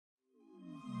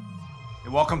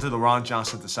Welcome to the Ron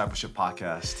Johnson Discipleship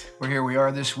Podcast. Here we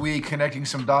are this week, connecting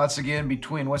some dots again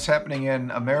between what's happening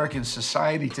in American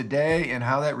society today and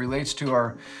how that relates to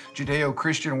our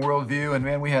Judeo-Christian worldview. And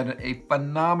man, we had a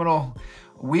phenomenal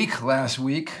week last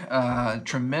week,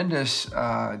 tremendous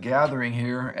gathering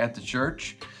here at the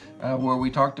church where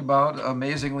we talked about,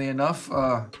 amazingly enough,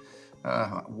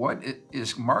 what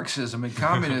is Marxism and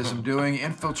communism doing,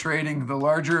 infiltrating the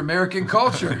larger American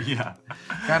culture? Yeah.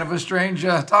 Kind of a strange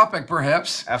topic,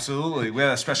 perhaps. Absolutely. We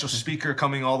had a special speaker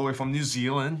coming all the way from New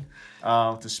Zealand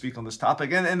to speak on this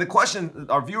topic. And the question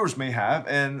our viewers may have,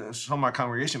 and some of our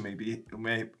congregation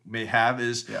may have,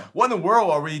 is what in the world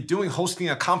are we doing hosting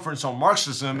a conference on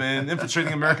Marxism and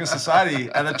infiltrating American society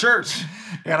at a church?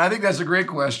 And I think that's a great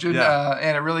question.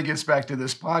 And it really gets back to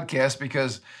this podcast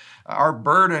because our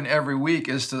burden every week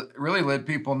is to really let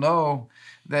people know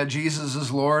that Jesus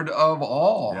is Lord of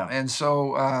all. Yeah. And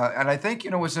so, and I think,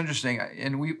 what's interesting,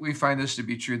 and we find this to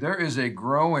be true, there is a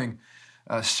growing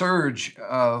surge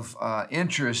of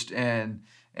interest and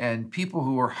people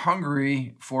who are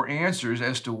hungry for answers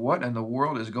as to what in the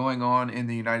world is going on in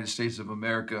the United States of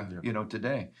America,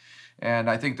 today.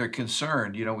 And I think they're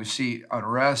concerned. We see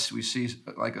unrest. We see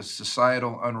like a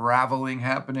societal unraveling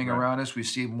happening around us. We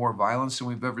see more violence than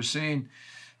we've ever seen.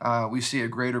 We see a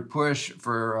greater push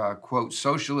for, quote,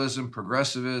 socialism,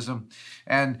 progressivism.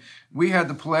 And we had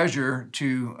the pleasure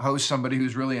to host somebody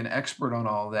who's really an expert on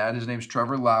all of that. His name's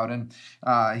Trevor Loudon.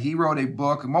 He wrote a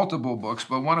book, multiple books,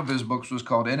 but one of his books was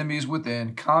called Enemies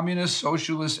Within, Communists,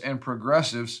 Socialists, and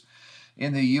Progressives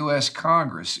in the U.S.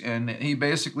 Congress. And he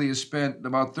basically has spent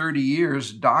about 30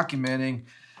 years documenting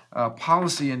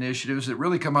policy initiatives that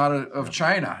really come out of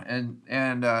China and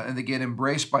they get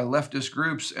embraced by leftist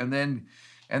groups and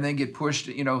then get pushed,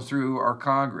 through our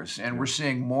Congress. And we're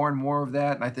seeing more and more of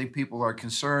that, and I think people are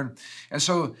concerned. And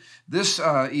so this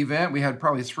event, we had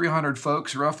probably 300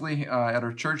 folks roughly at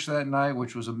our church that night,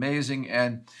 which was amazing.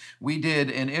 And we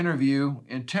did an interview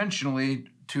intentionally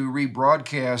to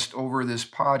rebroadcast over this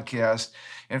podcast.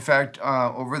 In fact,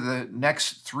 over the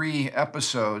next 3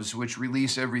 episodes, which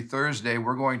release every Thursday,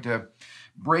 we're going to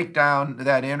break down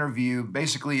that interview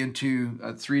basically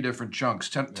into 3 different chunks.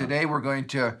 Today, we're going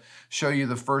to show you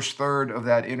the first third of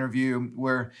that interview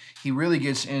where he really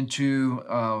gets into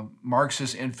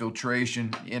Marxist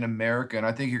infiltration in America. And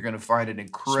I think you're going to find it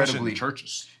incredibly... Especially in the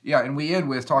churches. Yeah, and we end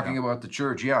with talking about the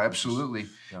church. Yeah, absolutely.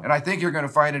 Yeah. And I think you're going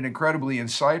to find it incredibly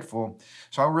insightful.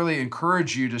 So I really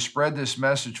encourage you to spread this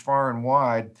message far and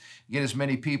wide, get as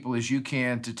many people as you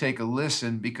can to take a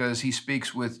listen because he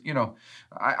speaks with,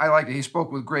 I like it. He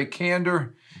spoke with great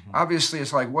candor. Mm-hmm. Obviously,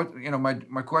 it's like,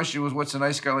 my question was, what's a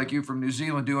nice guy like you from New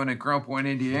Zealand doing in Crown Point,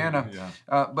 Indiana?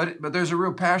 But there's a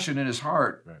real passion in his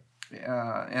heart.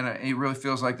 Right. And he really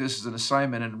feels like this is an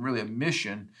assignment and really a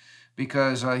mission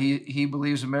because he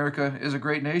believes America is a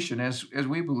great nation, as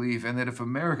we believe, and that if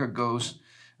America goes,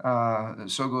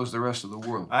 so goes the rest of the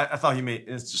world. I thought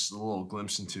it's just a little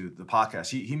glimpse into the podcast.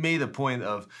 He made a point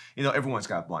of, everyone's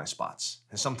got blind spots.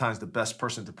 And sometimes the best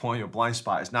person to point your blind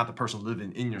spot is not the person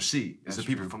living in your seat. It's the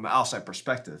people from the outside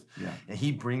perspective. Yeah. And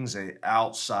he brings a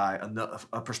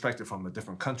perspective from a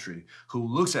different country who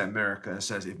looks at America and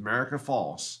says, if America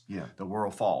falls, the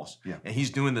world falls. Yeah. And he's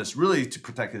doing this really to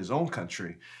protect his own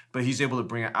country, but he's able to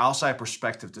bring an outside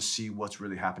perspective to see what's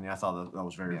really happening. I thought that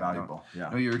was very valuable.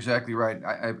 No, you're exactly right.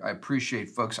 I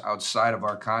appreciate folks outside of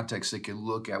our context that can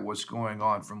look at what's going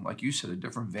on from, like you said, a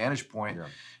different vantage point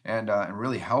and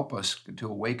really help us to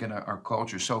awaken our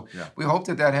culture. So we hope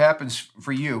that happens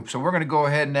for you. So we're going to go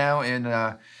ahead now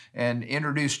and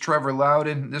introduce Trevor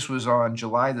Loudon. This was on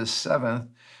July the 7th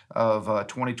of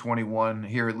 2021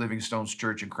 here at Living Stones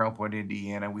Church in Crown Point,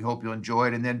 Indiana. We hope you'll enjoy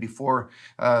it. And then before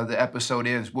the episode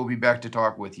ends, we'll be back to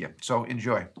talk with you. So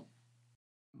enjoy.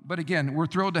 But again, we're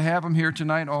thrilled to have him here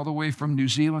tonight, all the way from New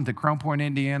Zealand to Crown Point,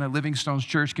 Indiana, Living Stones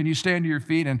Church. Can you stand to your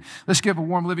feet and let's give a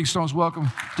warm Living Stones welcome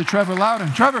to Trevor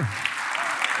Loudon. Trevor.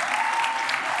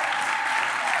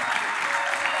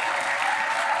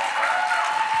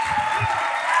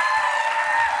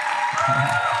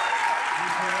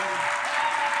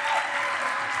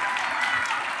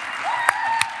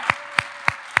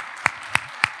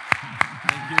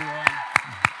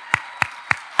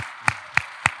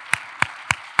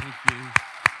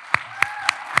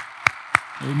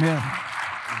 Amen.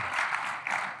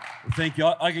 Well, thank you.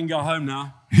 I can go home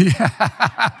now. Yeah.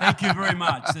 Thank you very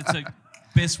much. That's the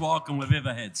best welcome we've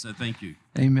ever had, so thank you.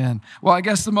 Amen. Well, I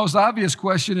guess the most obvious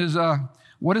question is,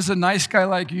 what is a nice guy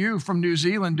like you from New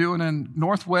Zealand doing in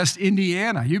Northwest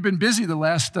Indiana? You've been busy the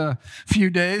last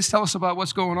few days. Tell us about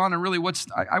what's going on and really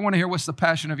I want to hear what's the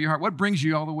passion of your heart. What brings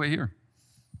you all the way here?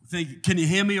 Can you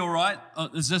hear me all right?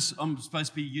 I'm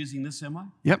supposed to be using this, am I?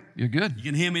 Yep, you're good. You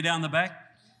can hear me down the back?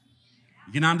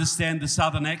 You can understand the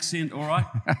southern accent all right?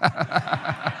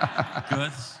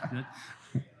 Good.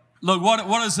 Look,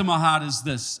 what is in my heart is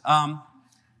this.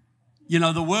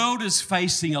 The world is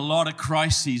facing a lot of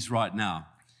crises right now.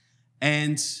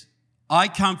 And I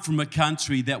come from a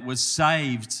country that was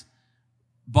saved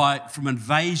from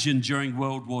invasion during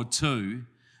World War II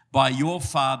by your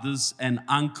fathers and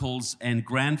uncles and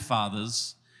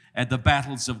grandfathers at the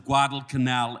battles of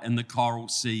Guadalcanal and the Coral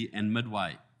Sea and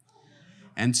Midway.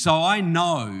 And so I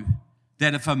know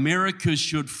that if America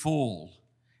should fall,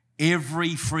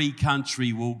 every free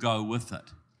country will go with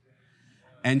it.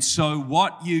 And so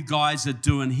what you guys are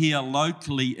doing here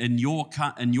locally in your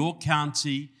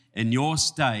county, in your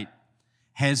state,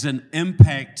 has an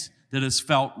impact that is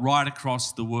felt right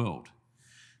across the world.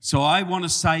 So I want to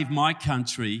save my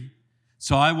country.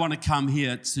 So I want to come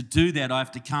here. To do that, I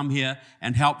have to come here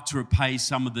and help to repay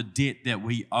some of the debt that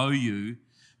we owe you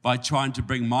by trying to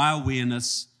bring my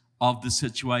awareness of the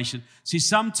situation. See,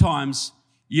 sometimes,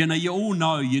 you all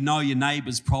know your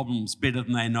neighbor's problems better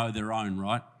than they know their own,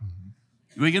 right?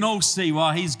 Mm-hmm. We can all see,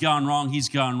 well, he's going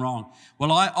wrong.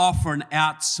 Well, I offer an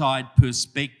outside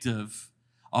perspective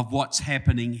of what's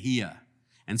happening here.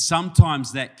 And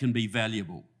sometimes that can be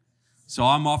valuable. So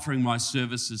I'm offering my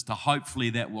services to hopefully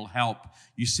that will help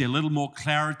you see a little more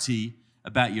clarity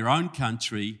about your own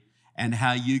country and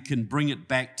how you can bring it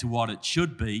back to what it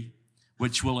should be,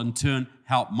 which will in turn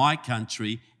help my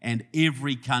country and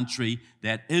every country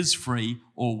that is free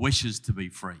or wishes to be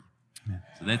free. Yeah.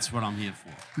 So that's what I'm here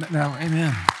for. Now,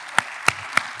 amen.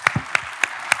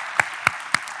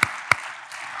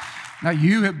 Now,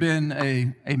 you have been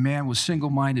a man with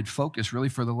single-minded focus really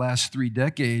for the last 3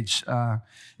 decades,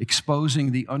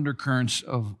 exposing the undercurrents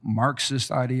of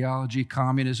Marxist ideology,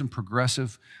 communism,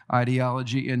 progressive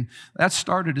ideology. And that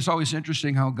started, it's always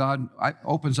interesting how God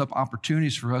opens up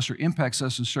opportunities for us or impacts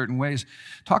us in certain ways.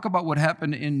 Talk about what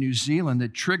happened in New Zealand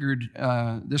that triggered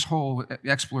this whole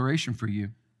exploration for you.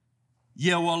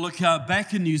 Yeah, well, look,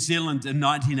 back in New Zealand in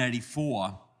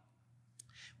 1984,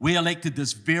 we elected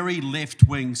this very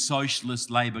left-wing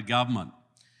socialist Labour government.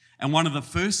 And one of the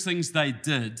first things they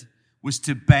did was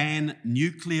to ban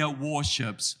nuclear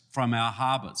warships from our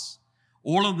harbours,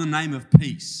 all in the name of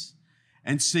peace.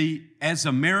 And see, as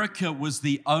America was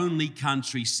the only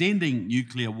country sending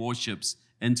nuclear warships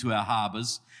into our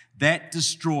harbours, that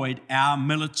destroyed our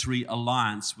military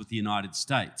alliance with the United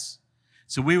States.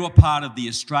 So we were part of the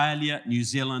Australia, New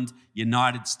Zealand,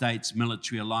 United States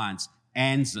military alliance,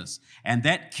 ANZUS, and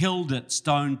that killed it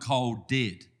stone cold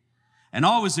dead. And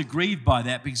I was aggrieved by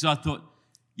that because I thought,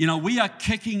 we are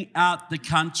kicking out the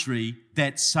country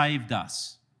that saved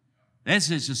us. That's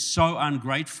just so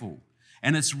ungrateful.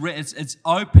 And it's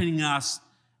opening us,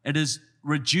 it is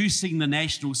reducing the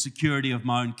national security of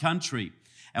my own country.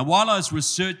 And while I was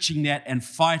researching that and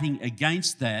fighting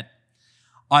against that,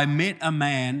 I met a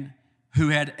man who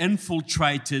had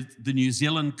infiltrated the New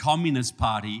Zealand Communist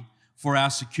Party for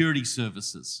our security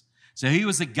services. So he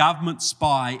was a government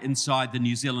spy inside the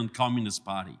New Zealand Communist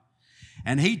Party.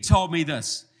 And he told me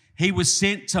this. He was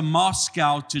sent to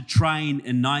Moscow to train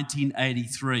in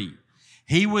 1983.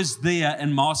 He was there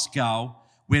in Moscow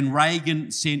when Reagan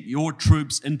sent your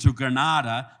troops into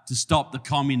Grenada to stop the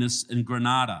communists in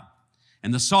Grenada.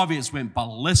 And the Soviets went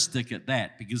ballistic at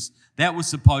that because that was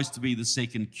supposed to be the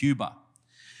second Cuba.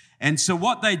 And so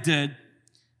what they did,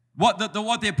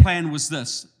 what their plan was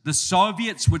this. The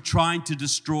Soviets were trying to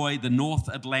destroy the North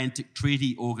Atlantic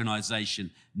Treaty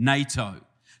Organization, NATO,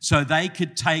 so they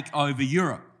could take over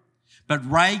Europe. But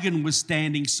Reagan was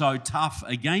standing so tough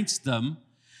against them,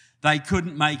 they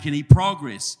couldn't make any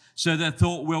progress. So they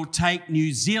thought, we'll take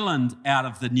New Zealand out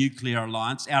of the nuclear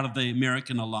alliance, out of the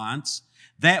American alliance.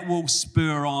 That will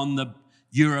spur on the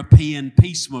European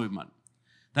peace movement.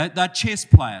 They're chess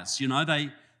players,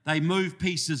 They move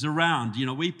pieces around.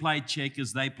 We played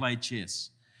checkers, they played chess.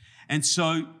 And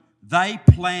so they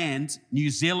planned New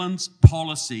Zealand's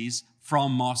policies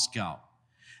from Moscow.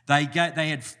 They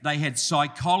had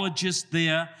psychologists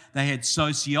there, they had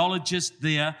sociologists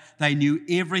there, they knew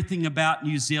everything about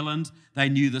New Zealand, they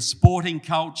knew the sporting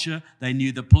culture, they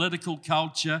knew the political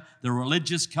culture, the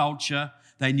religious culture,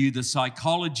 they knew the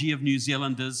psychology of New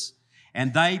Zealanders,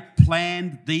 and they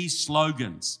planned these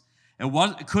slogans.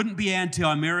 It couldn't be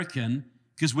anti-American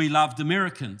because we loved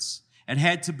Americans. It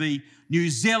had to be New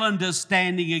Zealanders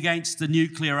standing against the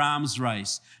nuclear arms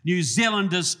race. New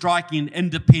Zealanders striking an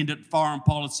independent foreign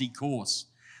policy course.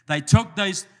 They took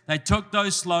those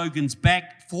slogans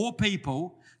back. 4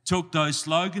 people took those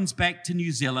slogans back to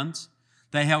New Zealand.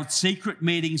 They held secret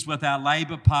meetings with our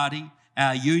Labour Party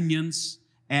our unions,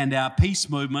 and our peace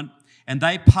movement, and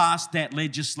they passed that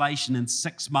legislation in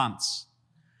 6 months,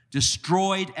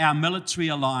 destroyed our military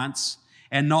alliance,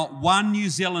 and not one New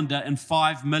Zealander in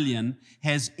 5 million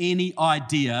has any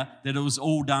idea that it was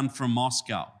all done from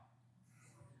Moscow.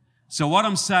 So what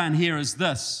I'm saying here is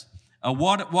this.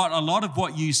 What a lot of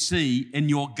what you see in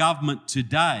your government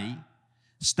today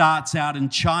starts out in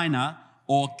China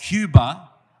or Cuba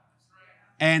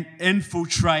and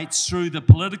infiltrates through the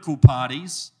political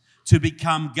parties to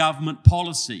become government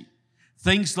policy.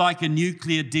 Things like a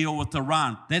nuclear deal with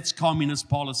Iran, that's communist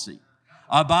policy.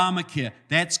 Obamacare,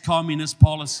 that's communist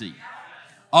policy.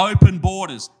 Open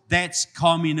borders, that's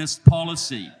communist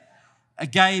policy. A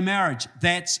gay marriage,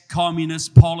 that's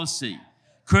communist policy.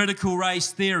 Critical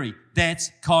race theory,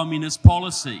 that's communist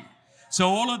policy. So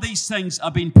all of these things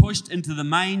are being pushed into the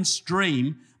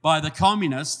mainstream by the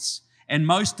communists, and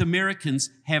most Americans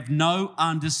have no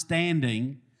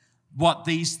understanding what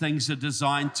these things are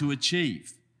designed to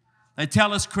achieve. They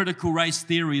tell us critical race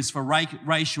theory is for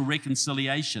racial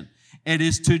reconciliation. It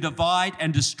is to divide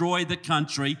and destroy the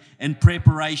country in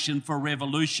preparation for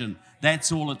revolution.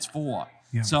 That's all it's for.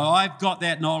 Yeah. So I've got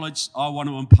that knowledge. I want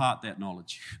to impart that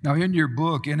knowledge. Now, in your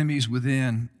book, Enemies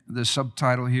Within, the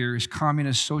subtitle here is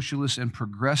Communists, Socialists, and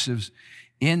Progressives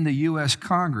in the U.S.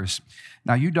 Congress.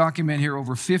 Now, you document here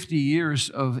over 50 years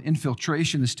of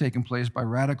infiltration that's taken place by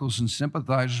radicals and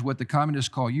sympathizers, what the communists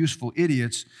call useful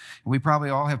idiots. And we probably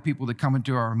all have people that come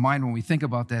into our mind when we think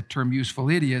about that term, useful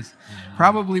idiots.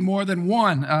 Probably more than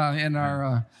one in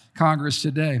our Congress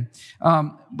today.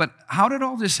 But how did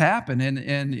all this happen?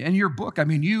 And in your book, I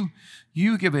mean,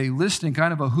 you give a listing,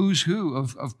 kind of a who's who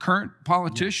of current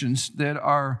politicians that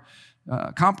are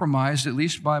compromised, at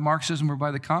least by Marxism or by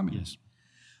the communists.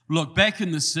 Look, back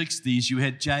in the 60s, you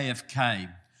had JFK,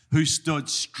 who stood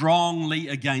strongly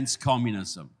against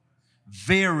communism.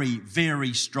 Very,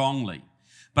 very strongly.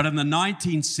 But in the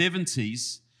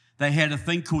 1970s, they had a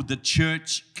thing called the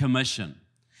Church Commission,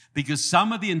 because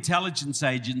some of the intelligence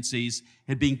agencies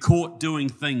had been caught doing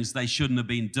things they shouldn't have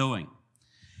been doing.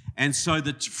 And so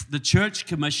the Church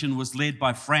Commission was led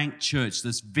by Frank Church,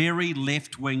 this very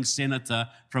left-wing senator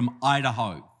from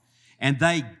Idaho. And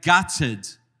they gutted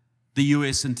the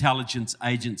US intelligence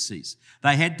agencies.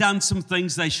 They had done some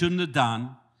things they shouldn't have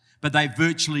done, but they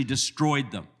virtually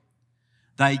destroyed them.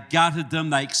 They gutted them.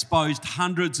 They exposed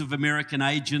hundreds of American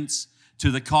agents to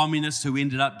the communists who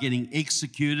ended up getting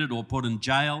executed or put in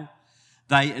jail.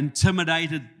 They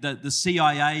intimidated, the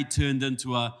CIA turned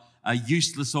into a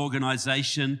useless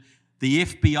organization. The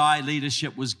FBI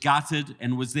leadership was gutted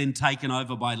and was then taken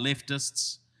over by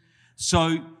leftists.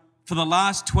 So for the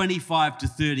last 25 to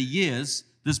 30 years,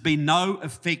 there's been no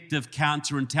effective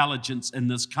counterintelligence in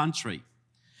this country.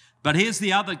 But here's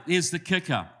the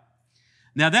kicker.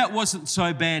 Now, that wasn't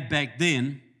so bad back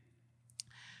then,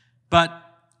 but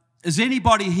has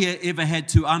anybody here ever had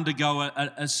to undergo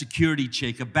a security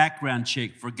check, a background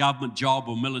check for a government job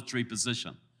or military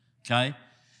position? Okay?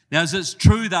 Now, it's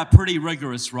true they're pretty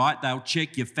rigorous, right? They'll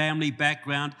check your family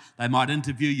background. They might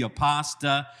interview your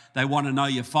pastor. They want to know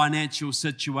your financial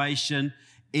situation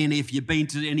and if you've been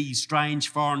to any strange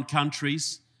foreign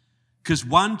countries. Because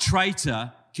one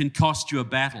traitor can cost you a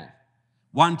battle.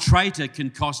 One traitor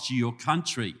can cost you your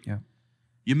country. Yeah.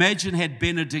 You imagine had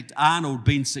Benedict Arnold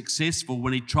been successful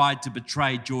when he tried to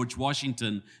betray George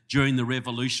Washington during the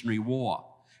Revolutionary War,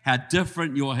 how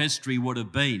different your history would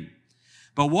have been.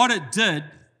 But what it did,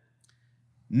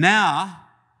 now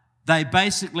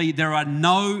there are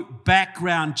no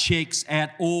background checks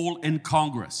at all in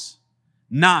Congress.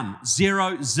 None.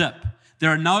 Zero, zip. There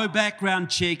are no background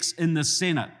checks in the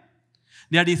Senate.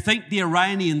 Now, do you think the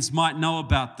Iranians might know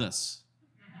about this?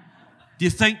 Do you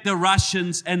think the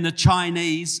Russians and the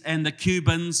Chinese and the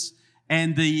Cubans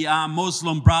and the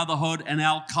Muslim Brotherhood and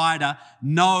Al-Qaeda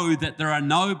know that there are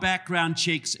no background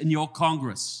checks in your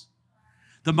Congress?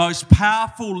 The most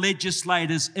powerful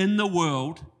legislators in the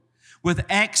world with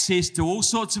access to all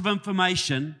sorts of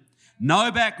information,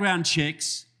 no background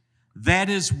checks. That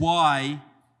is why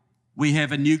we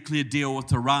have a nuclear deal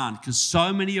with Iran, because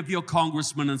so many of your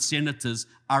congressmen and senators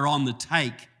are on the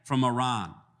take from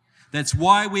Iran. That's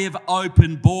why we have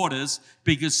open borders,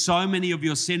 because so many of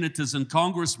your senators and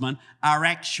congressmen are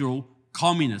actual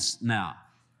communists now.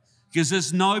 Because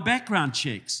there's no background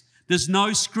checks, there's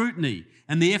no scrutiny,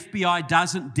 and the FBI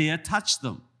doesn't dare touch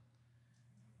them.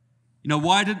 You know,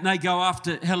 why didn't they go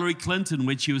after Hillary Clinton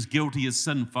when she was guilty as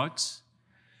sin, folks?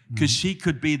 Because she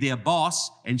could be their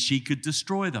boss and she could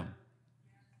destroy them.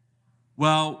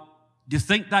 Well, do you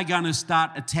think they're going to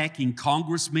start attacking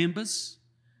Congress members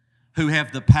who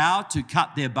have the power to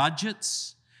cut their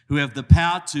budgets, who have the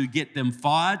power to get them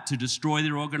fired, to destroy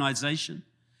their organization.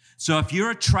 So if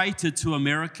you're a traitor to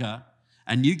America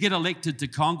and you get elected to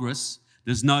Congress,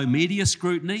 there's no media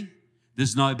scrutiny,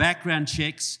 there's no background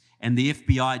checks, and the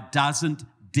FBI doesn't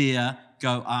dare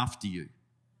go after you.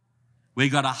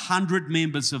 We've got 100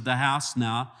 members of the House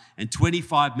now and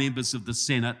 25 members of the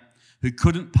Senate who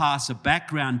couldn't pass a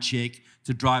background check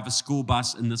to drive a school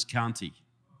bus in this county.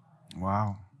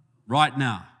 Wow. Right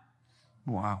now.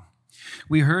 Wow.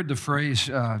 We heard the phrase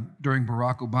during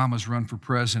Barack Obama's run for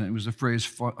president. It was the phrase,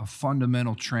 a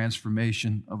fundamental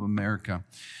transformation of America.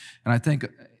 And I think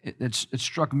it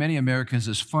struck many Americans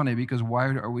as funny, because why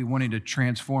are we wanting to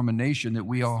transform a nation that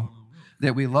we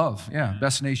love? Yeah,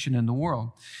 best nation in the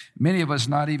world. Many of us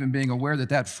not even being aware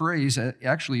that phrase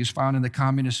actually is found in the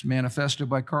Communist Manifesto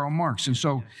by Karl Marx. And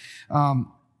so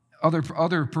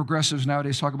other progressives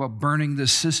nowadays talk about burning the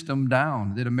system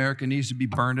down, that America needs to be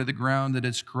burned to the ground, that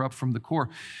it's corrupt from the core.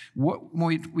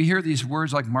 When we hear these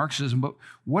words like Marxism, but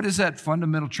what does that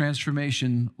fundamental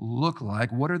transformation look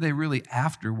like? What are they really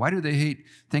after? Why do they hate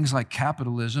things like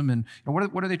capitalism? And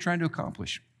what are they trying to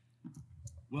accomplish?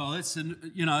 Well, you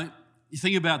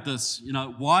think about this,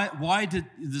 why did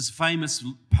this famous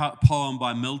poem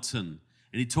by Milton,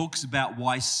 and he talks about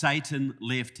why Satan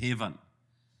left heaven.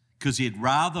 Because he'd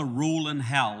rather rule in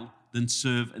hell than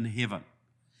serve in heaven.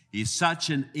 He's such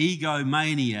an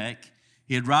egomaniac,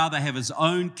 he'd rather have his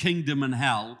own kingdom in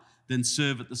hell than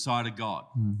serve at the side of God.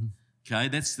 Mm-hmm. Okay,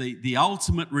 that's the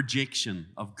ultimate rejection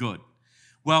of good.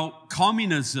 Well,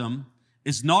 communism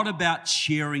is not about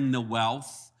sharing the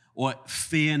wealth or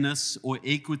fairness or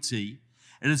equity.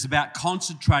 It is about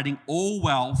concentrating all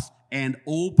wealth and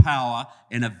all power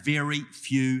in a very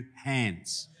few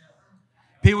hands.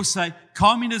 People say,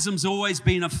 communism's always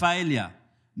been a failure.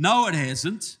 No, it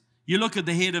hasn't. You look at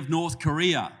the head of North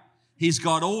Korea. He's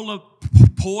got all the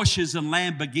Porsches and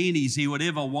Lamborghinis he would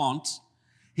ever want.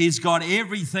 He's got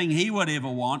everything he would ever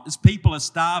want. His people are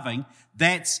starving.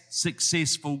 That's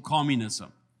successful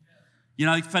communism.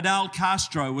 Fidel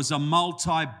Castro was a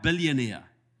multi-billionaire.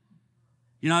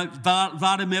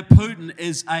 Vladimir Putin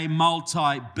is a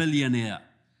multi-billionaire.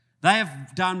 They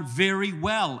have done very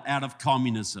well out of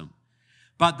communism.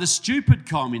 But the stupid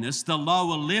communists, the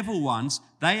lower level ones,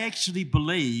 they actually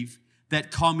believe that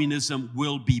communism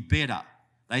will be better.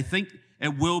 They think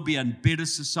it will be a better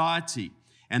society.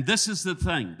 And this is the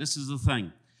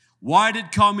thing. Why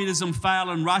did communism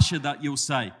fail in Russia, that you'll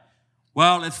say?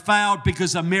 Well, it failed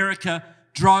because America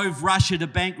drove Russia to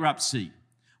bankruptcy.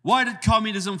 Why did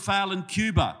communism fail in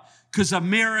Cuba? Because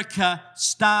America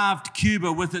starved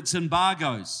Cuba with its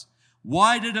embargoes.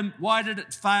 Why did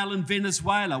it fail in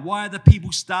Venezuela? Why are the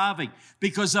people starving?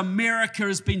 Because America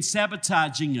has been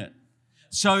sabotaging it.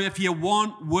 So if you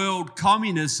want world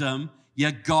communism,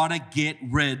 you gotta get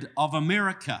rid of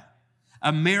America.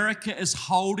 America is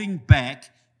holding back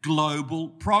global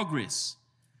progress.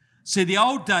 See, the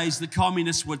old days, the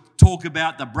communists would talk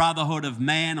about the brotherhood of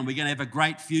man and we're gonna have a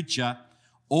great future.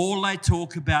 All they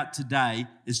talk about today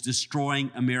is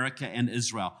destroying America and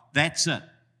Israel. That's it.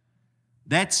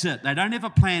 That's it. They don't have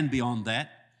a plan beyond that.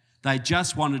 They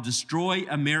just want to destroy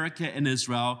America and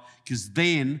Israel, because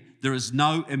then there is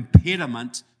no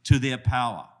impediment to their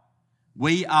power.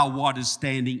 We are what is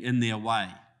standing in their way.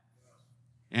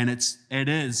 And it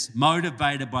is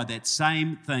motivated by that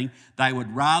same thing. They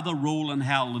would rather rule in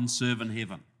hell than serve in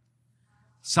heaven.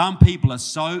 Some people are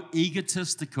so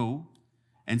egotistical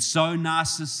and so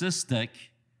narcissistic,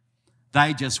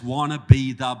 they just want to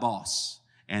be the boss.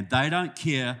 And they don't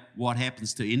care what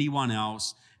happens to anyone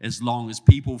else as long as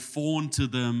people fawn to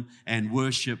them and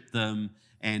worship them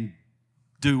and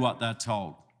do what they're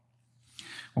told.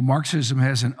 Well, Marxism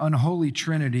has an unholy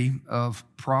trinity of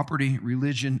property,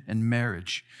 religion, and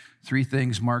marriage. Three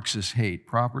things Marxists hate: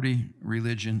 property,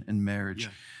 religion, and marriage.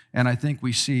 Yeah. And I think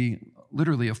we see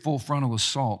literally a full frontal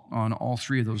assault on all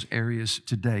three of those areas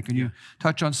today. Can you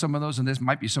touch on some of those? And this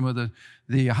might be some of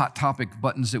the hot topic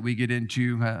buttons that we get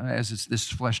into as this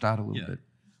fleshed out a little bit.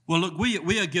 Well, look, we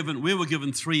were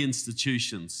given three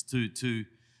institutions to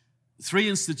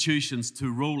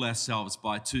rule ourselves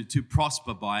by, to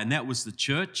prosper by, and that was the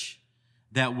church,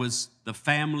 that was the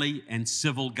family, and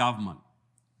civil government,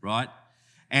 right?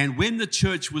 And when the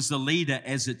church was the leader,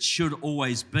 as it should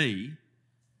always be,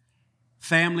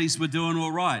 families were doing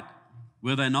all right,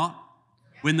 were they not?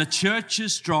 When the church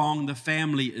is strong, the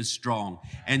family is strong,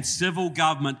 and civil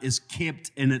government is kept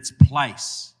in its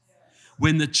place.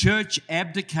 When the church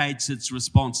abdicates its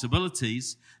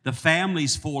responsibilities, the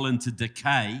families fall into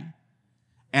decay,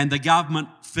 and the government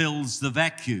fills the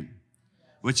vacuum,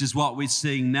 which is what we're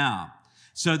seeing now.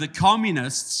 So the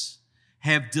communists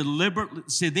have deliberately,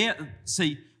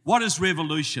 what is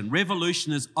revolution?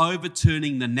 Revolution is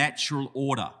overturning the natural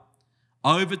order,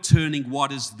 overturning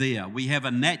what is there. We have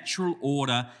a natural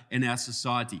order in our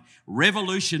society.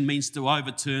 Revolution means to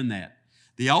overturn that.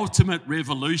 The ultimate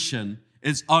revolution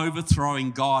is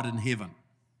overthrowing God in heaven.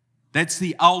 That's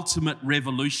the ultimate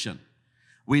revolution.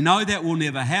 We know that will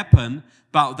never happen,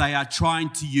 but they are trying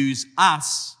to use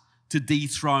us to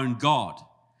dethrone God.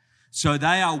 So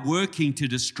they are working to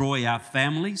destroy our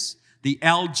families. The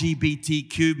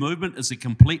LGBTQ movement is a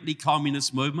completely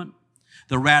communist movement.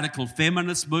 The radical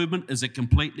feminist movement is a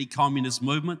completely communist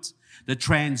movement. The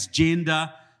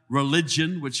transgender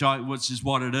religion, which is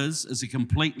what it is a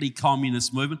completely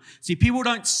communist movement. See, people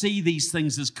don't see these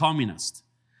things as communist.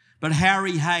 But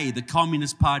Harry Hay, the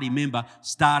Communist Party member,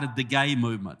 started the gay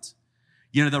movement.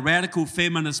 You know, the radical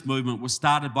feminist movement was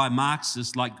started by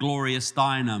Marxists like Gloria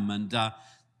Steinem, and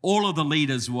all of the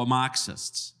leaders were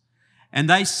Marxists. And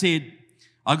they said,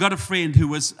 I got a friend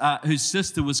whose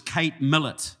sister was Kate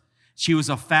Millett. She was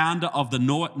a founder of the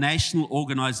National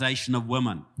Organization of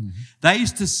Women. Mm-hmm. They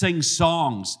used to sing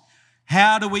songs.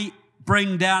 How do we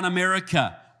bring down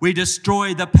America? We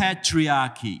destroy the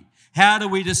patriarchy. How do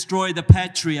we destroy the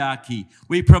patriarchy?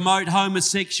 We promote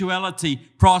homosexuality,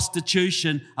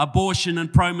 prostitution, abortion,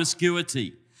 and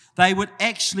promiscuity. They would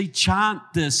actually chant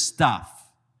this stuff.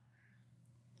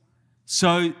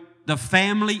 So the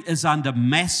family is under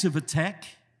massive attack.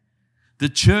 The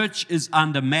church is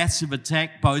under massive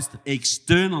attack, both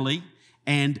externally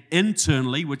and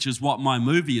internally, which is what my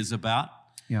movie is about.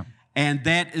 Yeah. And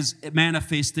that is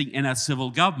manifesting in our civil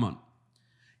government.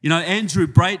 You know, Andrew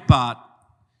Breitbart,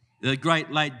 the great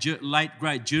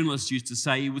journalist, used to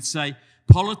say, he would say,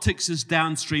 politics is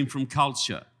downstream from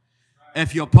culture.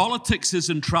 If your politics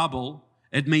is in trouble,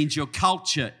 it means your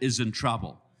culture is in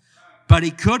trouble. But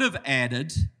he could have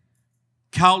added,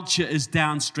 culture is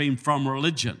downstream from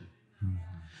religion.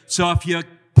 So if your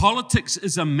politics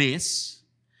is a mess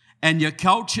and your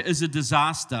culture is a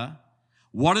disaster,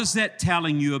 what is that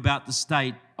telling you about the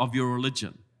state of your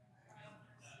religion?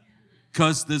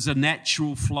 Because there's a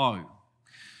natural flow.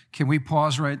 Can we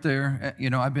pause right there? You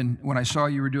know, when I saw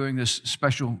you were doing this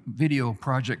special video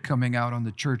project coming out on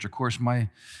the church, of course, my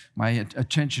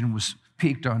attention was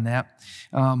piqued on that.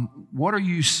 What are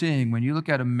you seeing when you look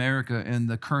at America and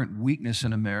the current weakness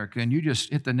in America? And you just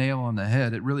hit the nail on the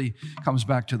head. It really comes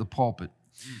back to the pulpit.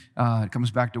 It comes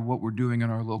back to what we're doing in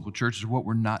our local churches, what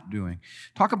we're not doing.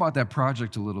 Talk about that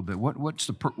project a little bit. What's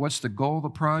the goal of the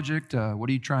project? What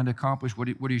are you trying to accomplish? What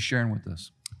are you sharing with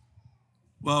us?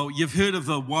 Well, you've heard of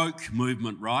the woke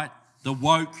movement, right? The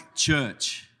woke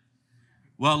church.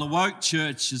 Well, the woke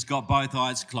church has got both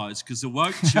eyes closed because the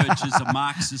woke church is a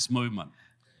Marxist movement.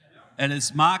 And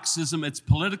it's Marxism, it's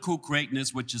political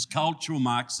correctness, which is cultural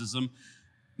Marxism,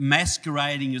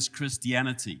 masquerading as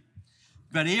Christianity.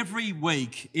 But every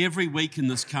week in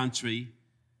this country,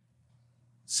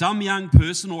 some young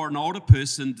person or an older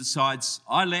person decides,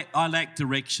 I lack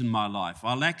direction in my life.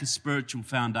 I lack a spiritual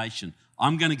foundation.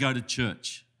 I'm going to go to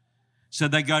church. So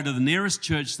they go to the nearest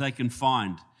church they can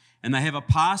find. And they have a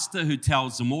pastor who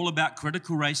tells them all about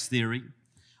critical race theory,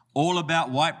 all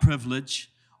about white privilege,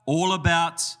 all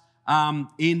about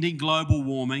ending global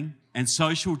warming and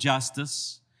social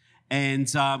justice,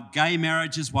 and gay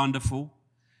marriage is wonderful.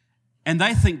 And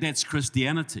they think that's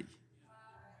Christianity.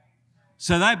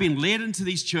 So they've been led into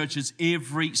these churches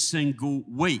every single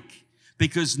week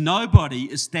because nobody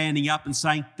is standing up and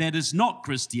saying that is not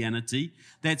Christianity,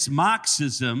 that's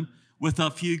Marxism, with a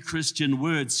few Christian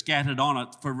words scattered on it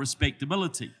for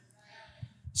respectability.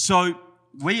 So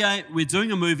we're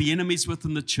doing a movie, Enemies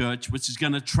Within the Church, which is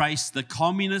going to trace the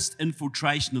communist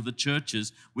infiltration of the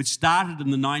churches, which started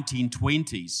in the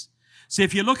 1920s. So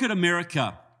if you look at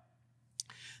America,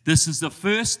 this is the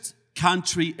first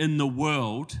country in the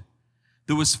world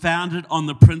that was founded on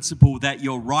the principle that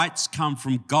your rights come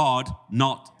from God,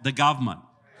 not the government.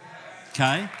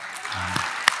 Okay?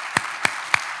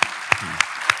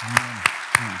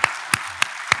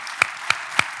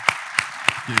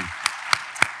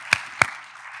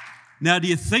 Now, do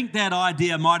you think that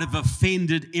idea might have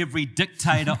offended every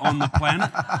dictator on the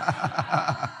planet?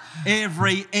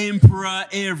 Every emperor,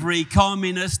 every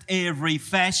communist, every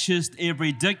fascist,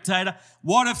 every dictator?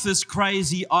 What if this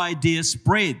crazy idea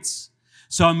spreads?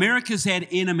 So America's had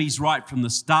enemies right from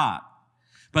the start.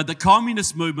 But the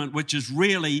communist movement, which is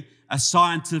really a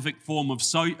scientific form of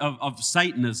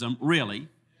Satanism, really,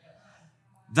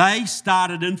 they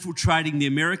started infiltrating the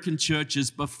American churches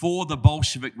before the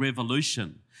Bolshevik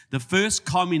Revolution. The first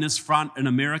communist front in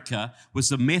America was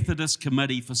the Methodist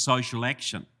Committee for Social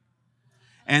Action.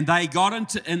 And they got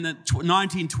in the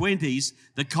 1920s,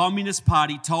 the Communist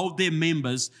Party told their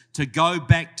members to go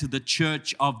back to the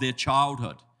church of their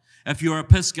childhood. If you're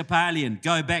Episcopalian,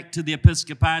 go back to the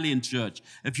Episcopalian church.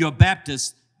 If you're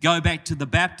Baptist, go back to the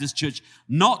Baptist church.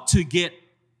 Not to get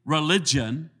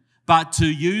religion, but to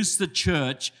use the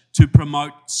church to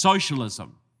promote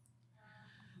socialism.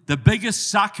 The biggest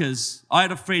suckers, I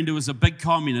had a friend who was a big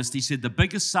communist. He said the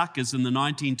biggest suckers in the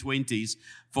 1920s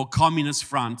for communist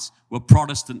fronts were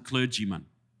Protestant clergymen.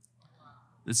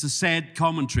 It's a sad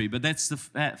commentary, but that's the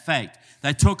fact.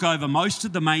 They took over most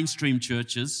of the mainstream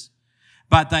churches,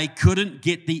 but they couldn't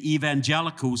get the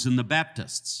evangelicals and the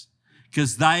Baptists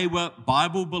because they were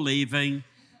Bible-believing,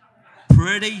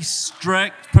 pretty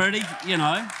strict, pretty, you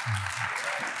know.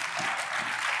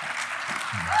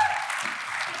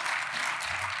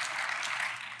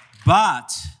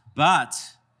 But,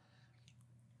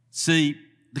 see,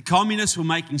 the communists were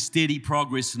making steady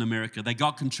progress in America. They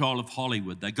got control of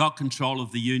Hollywood. They got control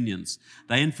of the unions.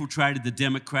 They infiltrated the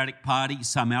Democratic Party,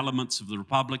 some elements of the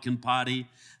Republican Party.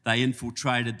 They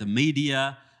infiltrated the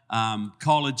media,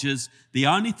 colleges. The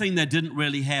only thing they didn't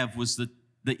really have was the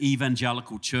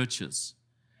evangelical churches.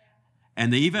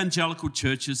 And the evangelical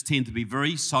churches tend to be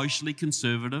very socially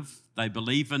conservative. They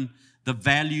believe in the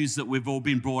values that we've all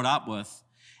been brought up with.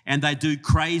 And they do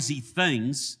crazy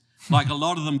things, like a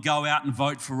lot of them go out and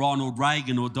vote for Ronald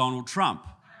Reagan or Donald Trump,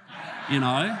 you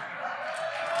know.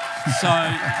 So,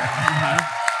 you know.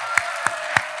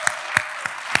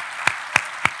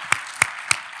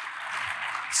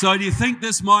 So do you think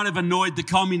this might have annoyed the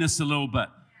communists a little bit?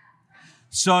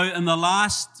 So in the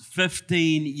last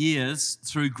 15 years,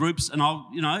 through groups, and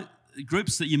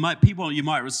groups that people you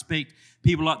might respect,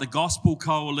 people like the Gospel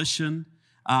Coalition,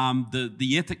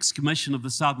 the Ethics Commission of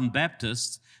the Southern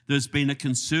Baptists, there's been a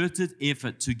concerted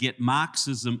effort to get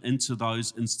Marxism into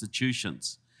those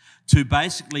institutions, to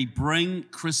basically bring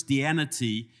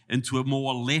Christianity into a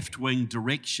more left-wing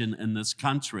direction in this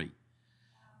country.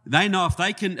 They know if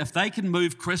they can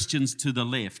move Christians to the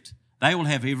left, they will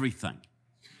have everything.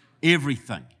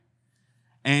 Everything.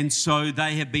 And so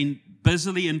they have been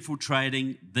busily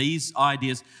infiltrating these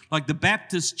ideas. Like the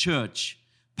Baptist Church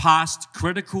passed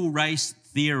critical race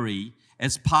theory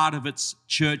as part of its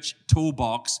church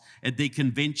toolbox at their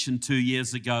convention 2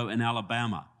 years ago in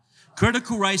Alabama.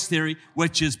 Critical race theory,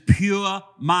 which is pure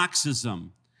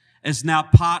Marxism, is now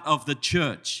part of the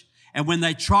church. And when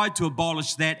they tried to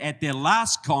abolish that at their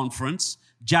last conference,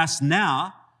 just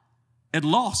now, it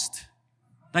lost.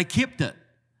 They kept it.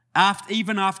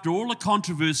 Even after all the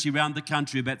controversy around the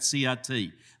country about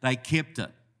CRT, they kept it.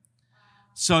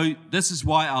 So this is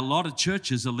why a lot of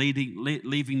churches are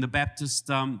leaving the Baptist,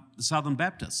 the Southern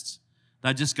Baptists.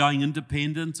 They're just going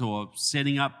independent or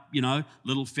setting up,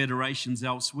 little federations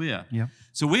elsewhere. Yep.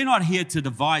 So we're not here to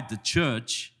divide the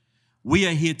church. We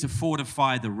are here to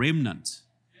fortify the remnant.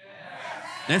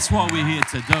 That's what we're here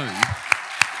to do.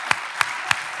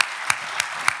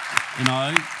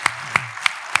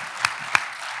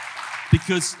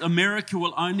 Because America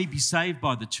will only be saved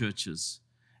by the churches.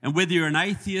 And whether you're an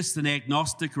atheist, an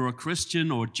agnostic, or a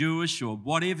Christian, or Jewish, or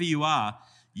whatever you are,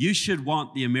 you should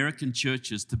want the American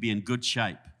churches to be in good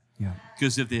shape. Yeah.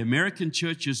 Because if the American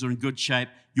churches are in good shape,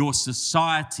 your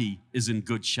society is in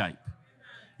good shape.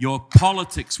 Your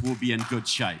politics will be in good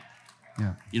shape.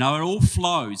 Yeah. It all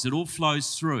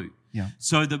flows through. Yeah.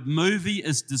 So the movie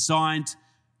is designed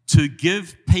to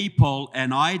give people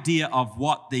an idea of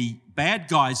what the bad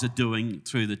guys are doing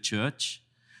through the church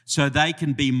so they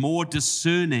can be more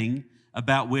discerning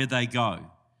about where they go.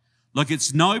 Look,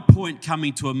 it's no point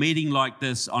coming to a meeting like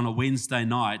this on a Wednesday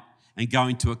night and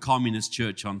going to a communist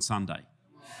church on Sunday.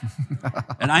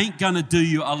 It ain't going to do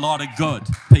you a lot of good,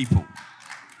 people.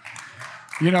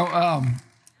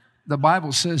 The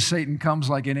Bible says Satan comes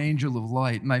like an angel of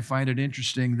light, and I find it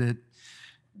interesting that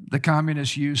the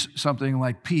communists use something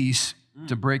like peace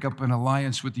to break up an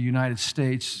alliance with the United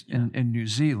States and New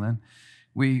Zealand.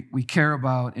 We care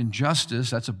about injustice.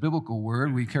 That's a biblical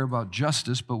word. We care about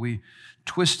justice, but we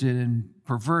twist it and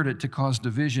pervert it to cause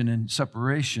division and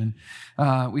separation.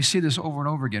 We see this over and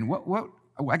over again.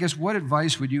 What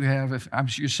advice would you have if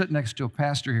you're sitting next to a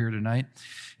pastor here tonight?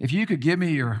 If you could give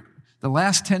me the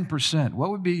last 10%,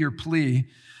 what would be your plea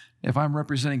if I'm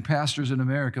representing pastors in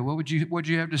America? What would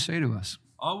you have to say to us?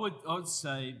 I would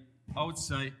say,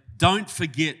 don't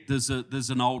forget there's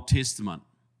an Old Testament.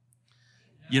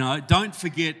 Don't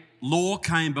forget law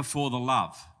came before the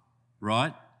love,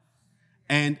 right?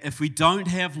 And if we don't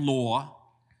have law,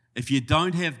 if you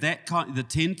don't have the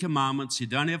 10 Commandments, you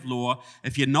don't have law,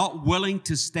 if you're not willing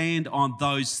to stand on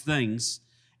those things,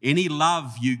 any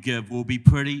love you give will be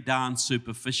pretty darn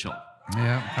superficial.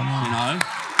 Yeah, come on. You know?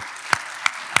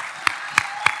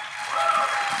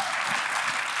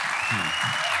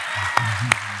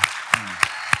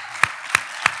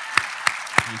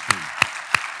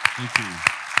 Thank you.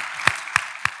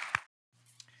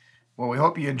 Well, we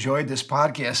hope you enjoyed this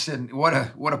podcast, and what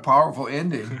a powerful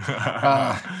ending.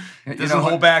 Doesn't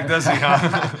hold back, does he?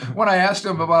 Huh? When I asked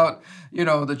him about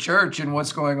the church and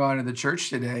what's going on in the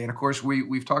church today, and of course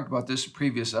we've talked about this in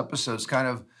previous episodes, kind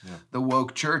of the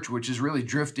woke church, which is really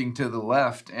drifting to the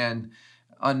left and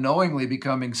unknowingly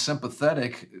becoming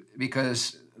sympathetic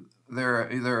because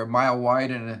they're a mile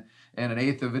wide and an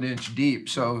eighth of an inch deep.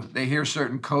 So they hear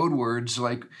certain code words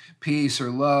like peace or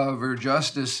love or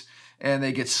justice, and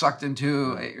they get sucked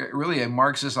into really a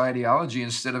Marxist ideology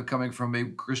instead of coming from a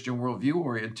Christian worldview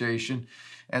orientation.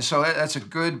 And so that's a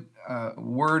good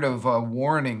word of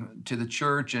warning to the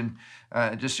church, and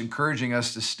just encouraging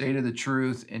us to stay to the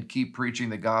truth and keep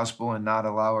preaching the gospel and not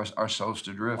allow ourselves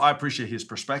to drift. Well, I appreciate his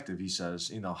perspective. He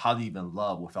says, how do you even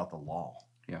love without the law?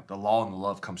 Yeah. The law and the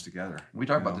love comes together. We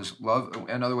talk about this love.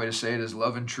 Another way to say it is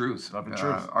love and truth. Love and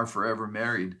truth are forever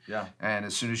married. Yeah. And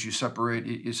as soon as you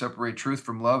separate truth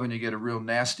from love, and you get a real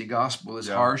nasty gospel that's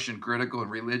harsh and critical and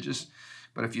religious.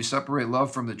 But if you separate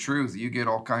love from the truth, you get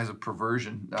all kinds of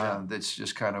perversion that's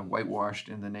just kind of whitewashed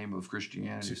in the name of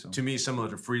Christianity. To me, similar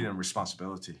to freedom and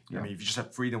responsibility. Yeah. I mean, if you just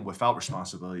have freedom without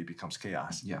responsibility, it becomes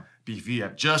chaos. Yeah. But if you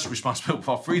have just responsibility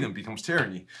without freedom, it becomes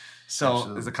tyranny.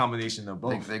 So it's a combination of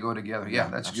both. They go together. Yeah,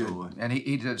 that's absolutely good. And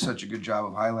he did such a good job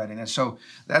of highlighting that. So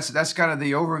that's kind of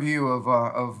the overview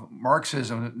of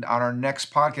Marxism. On our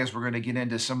next podcast, we're going to get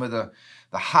into some of the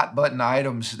hot button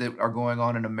items that are going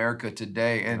on in America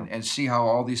today, and see how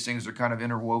all these things are kind of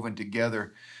interwoven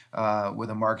together with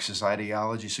a Marxist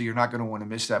ideology. So you're not going to want to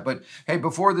miss that. But hey,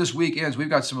 before this week ends, we've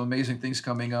got some amazing things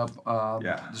coming up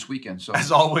this weekend. So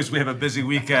as always, we have a busy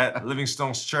week at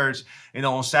Livingstone's Church.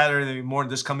 On Saturday morning,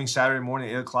 this coming Saturday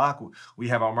morning, 8:00, we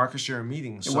have our market share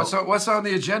meeting. So what's on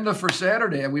the agenda for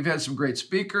Saturday? And we've had some great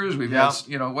speakers. We've had,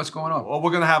 what's going on? Well,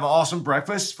 we're going to have an awesome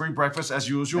breakfast, free breakfast as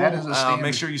usual. That is a standard.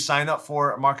 Make sure you sign up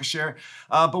for market share.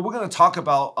 But we're going to talk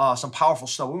about some powerful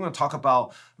stuff. We're going to talk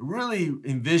about really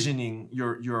envisioning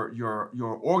your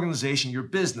organization, your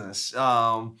business,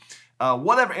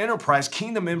 whatever enterprise,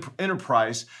 kingdom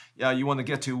enterprise you want to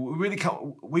get to.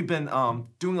 We've been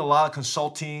doing a lot of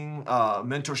consulting,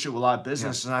 mentorship with a lot of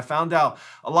businesses, and I found out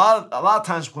a lot of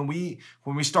times when we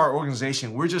start an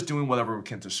organization, we're just doing whatever we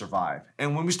can to survive.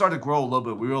 And when we start to grow a little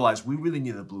bit, we realized we really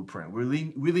need a blueprint. We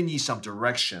really need some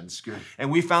directions. Good. And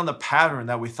we found a pattern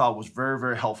that we thought was very,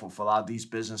 very helpful for a lot of these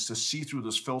businesses to see through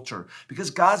this filter,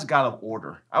 because God's a God of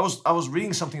order. I was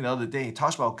reading something the other day. He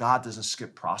talks about God doesn't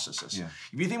skip processes. Yeah.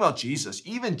 If you think about Jesus,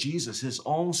 even Jesus, his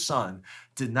own son,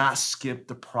 did not skip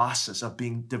the process of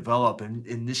being developed and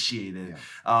initiated.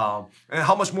 Yeah. And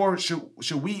how much more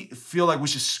should we feel like we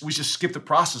should skip the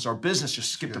process? Our business should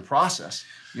skip the process.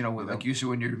 Like you said,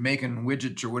 when you're making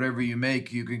widgets or whatever you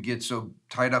make, you can get so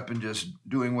tied up in just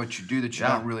doing what you do that you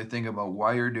don't really think about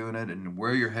why you're doing it and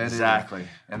where you're headed. Exactly.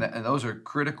 And those are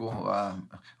critical,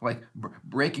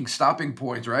 breaking stopping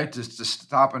points, right? To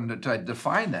stop and to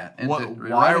define that. And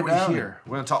why are we here?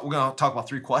 We're gonna talk about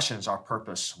 3 questions: our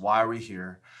purpose, why are we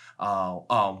here,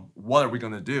 what are we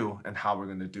going to do, and how we're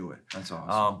going to do it. That's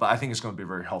awesome. But I think it's going to be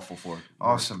very helpful for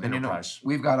awesome enterprise. And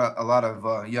we've got a lot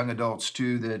of young adults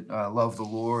too that love the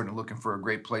Lord and looking for a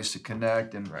great place to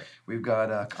connect. And we've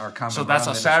got our common. So that's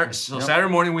on Saturday. So Saturday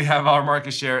morning we have our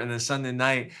market share, and then Sunday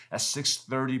night at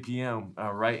 6:30 p.m.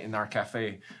 Right in our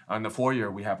cafe in the foyer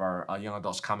we have our young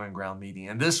adults common ground meeting.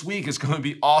 And this week is going to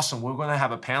be awesome. We're going to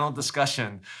have a panel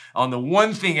discussion on the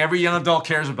one thing every young adult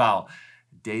cares about: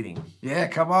 dating. Yeah,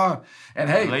 come on. And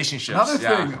hey, relationships. Another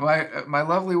thing, my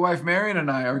lovely wife Marion and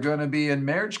I are going to be in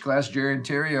marriage class. Jerry and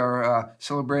Terry are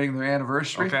celebrating their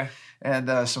anniversary. Okay.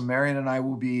 And so Marion and I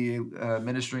will be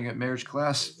ministering at marriage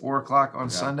class 4:00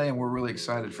 on Sunday, and we're really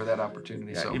excited for that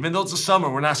opportunity. Yeah, so even though it's the summer,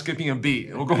 we're not skipping a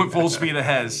beat. We're going full speed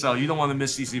ahead, so you don't want to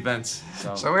miss these events.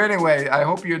 So anyway, I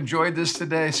hope you enjoyed this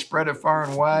today. Spread it far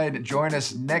and wide. Join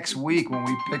us next week when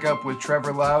we pick up with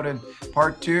Trevor Loudon,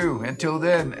 part 2. Until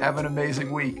then, have an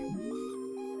amazing week.